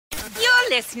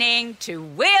listening to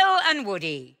Will and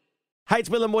Woody. Hey, it's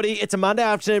Will and Woody. It's a Monday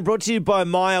afternoon brought to you by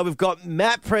Maya. We've got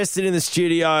Matt Preston in the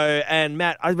studio. And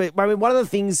Matt, I mean, one of the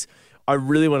things I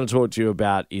really want to talk to you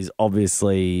about is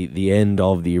obviously the end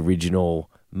of the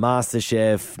original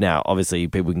Masterchef. Now, obviously,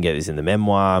 people can get this in the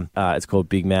memoir. It's called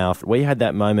Big Mouth. We had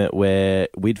that moment where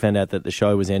we'd found out that the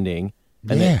show was ending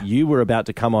and that you were about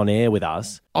to come on air with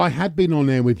us. I had been on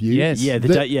air with you. Yes. Yeah,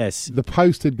 yes. The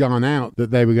post had gone out that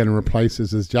they were going to replace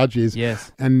us as judges.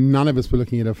 Yes. And none of us were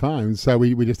looking at our phones. So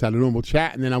we just had a normal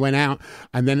chat. And then I went out.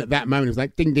 And then at that moment, it was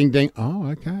like, ding, ding, ding. Oh,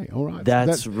 okay. All right.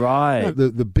 That's right.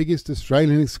 The biggest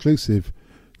Australian exclusive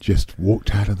just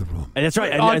walked out of the room. And that's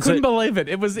right. And, I couldn't believe it.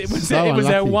 It was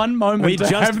our one moment. We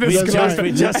just had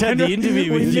the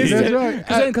interview with you. That's right.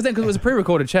 Because it was a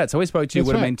pre-recorded chat, so we spoke to you,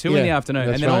 would have been 2 in the afternoon.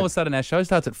 And then all of a sudden our show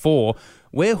starts at 4.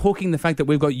 We're hooking the fact that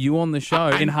we've got you on the show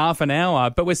in half an hour,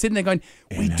 but we're sitting there going,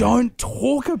 we don't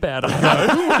talk about it,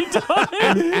 though. We don't.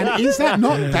 And is that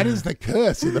not, that is the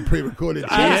curse of the pre-recorded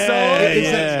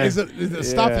chat. Is the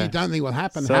stuff you don't think will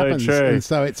happen happens. True. And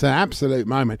so it's an absolute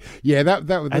moment. Yeah, that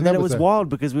and then it was wild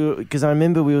because I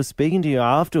remember we were speaking to you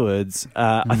afterwards.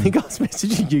 I think I was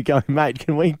messaging you going, mate,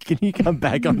 can you come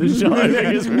back on the show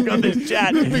because we've got this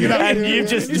chat and you've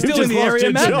just still in the lost area,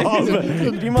 your Matt. job.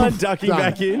 Do you mind ducking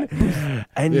back in?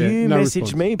 And you messaged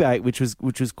response. me back, which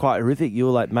was quite horrific. You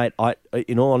were like, mate,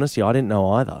 in all honesty, I didn't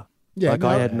know either. Yeah,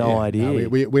 I had no idea. No,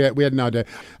 we had no idea.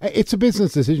 It's a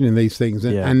business decision in these things,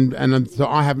 and so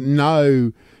I have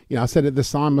no. You know, I said at the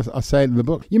time, I say it in the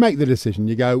book, you make the decision.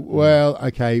 You go, well,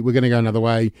 okay, we're going to go another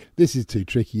way. This is too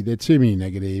tricky. There are too many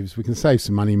negatives. We can save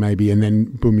some money maybe, and then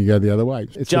boom, you go the other way.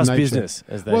 It's just business,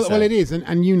 as they say. Well, it is,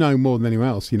 and you know more than anyone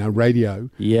else, radio.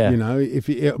 Yeah. You know,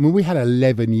 we had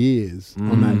 11 years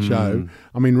on that show.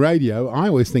 I mean, radio, I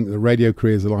always think the radio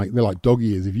careers are they're like dog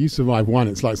years. If you survive one,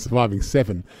 it's like surviving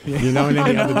 7, in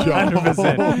any other job.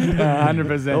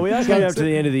 100%. Well, we are coming up to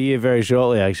the end of the year very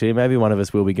shortly, actually. Maybe one of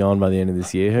us will be gone by the end of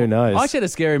this year. Who knows? I actually had a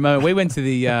scary moment. We went to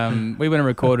we went and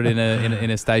recorded in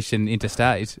a station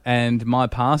interstate, and my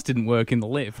pass didn't work in the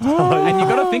lift. And you've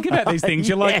got to think about these things.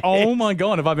 You're like, oh my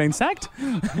god, have I been sacked?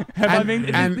 I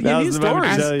been? And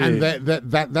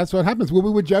that's what happens. Well,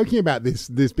 we were joking about this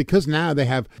because now they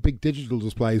have big digital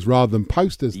displays rather than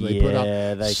posters they put up.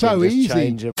 They so can just easy.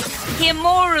 Change it. Hear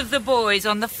more of the boys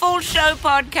on the Full Show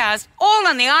podcast, all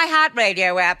on the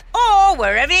iHeartRadio app or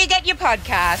wherever you get your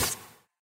podcasts.